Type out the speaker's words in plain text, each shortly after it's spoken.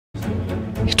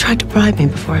He tried to bribe me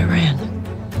before I ran.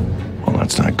 Well,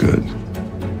 that's not good.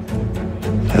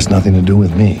 Has nothing to do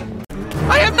with me.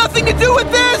 I have nothing to do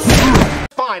with this!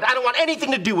 Fine, I don't want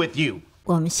anything to do with you.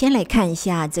 我们先来看一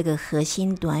下这个核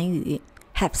心短语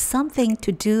have something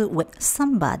to do with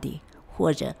somebody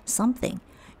或者 something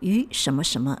与什么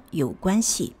什么有关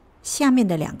系。下面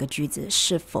的两个句子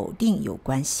是否定有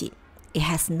关系。It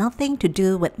has nothing to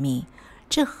do with me.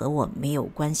 这和我没有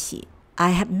关系。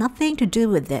I have nothing to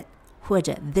do with it. 或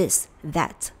者 this,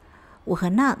 that. 我和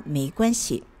那没关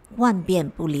系。万变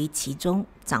不离其宗。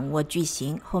掌握句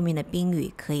型，后面的宾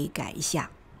语可以改一下。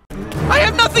I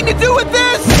have nothing to do with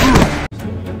this!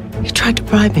 He tried to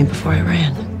bribe me before I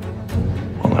ran.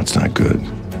 Well, that's not good.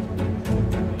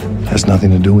 Has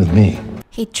nothing to do with me.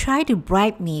 He tried to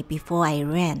bribe me before I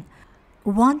ran.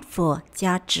 Run for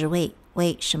加职位，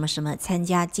为什么什么参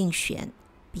加竞选。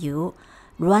比如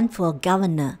run for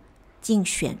governor 竞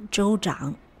选州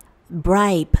长。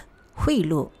bribe 贿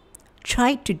赂。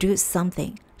try to do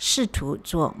something 试图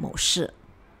做某事。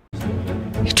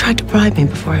He tried to bribe me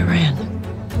before I ran.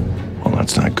 Well,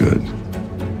 that's not good.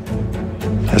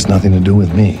 Has nothing to do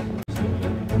with me.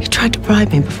 He tried to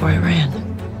bribe me before I ran.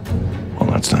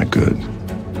 Well, that's not good.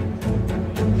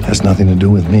 Has nothing to do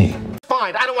with me.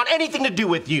 Fine, I don't want anything to do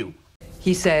with you.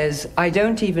 He says, I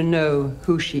don't even know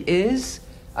who she is.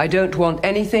 I don't want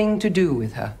anything to do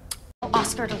with her. Tell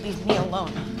Oscar to leave me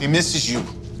alone. He misses you.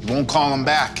 He won't call him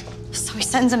back. So he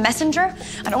sends a messenger?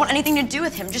 I don't want anything to do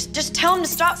with him. Just tell him to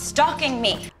stop stalking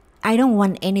me. I don't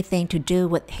want anything to do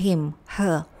with him,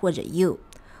 her 或者 you.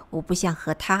 我不想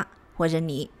和他或者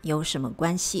你有什么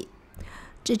关系。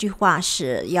这句话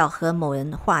是要和某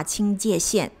人划清界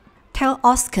限。Tell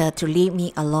Oscar to leave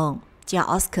me alone. 叫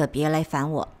Oscar 别来烦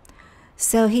我。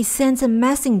So he sends a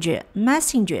messenger.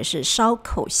 Messenger 是捎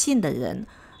口信的人，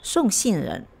送信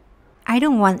人。I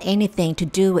don't want anything to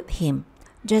do with him.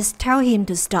 Just tell him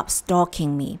to stop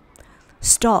stalking me.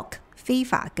 Stalk 非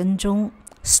法跟踪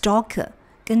Stalker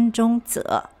跟踪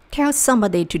者。Tell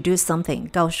somebody to do something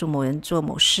告诉某人做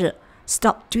某事。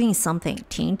Stop doing something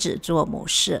停止做某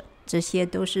事。这些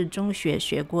都是中学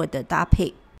学过的搭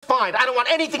配。Fine, I don't want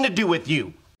anything to do with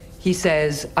you. He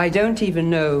says, I don't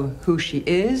even know who she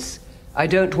is. I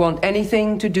don't want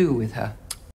anything to do with her.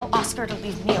 Tell Oscar to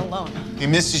leave me alone. He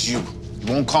misses you.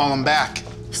 He won't call him back.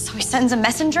 So he sends a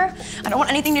messenger? I don't want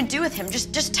anything to do with him.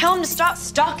 Just tell him to stop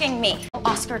stalking me. Tell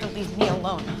Oscar to leave me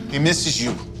alone. He misses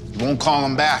you. He won't call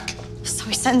him back. So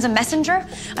he sends a messenger?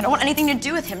 I don't want anything to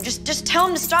do with him. Just tell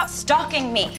him to stop stalking me.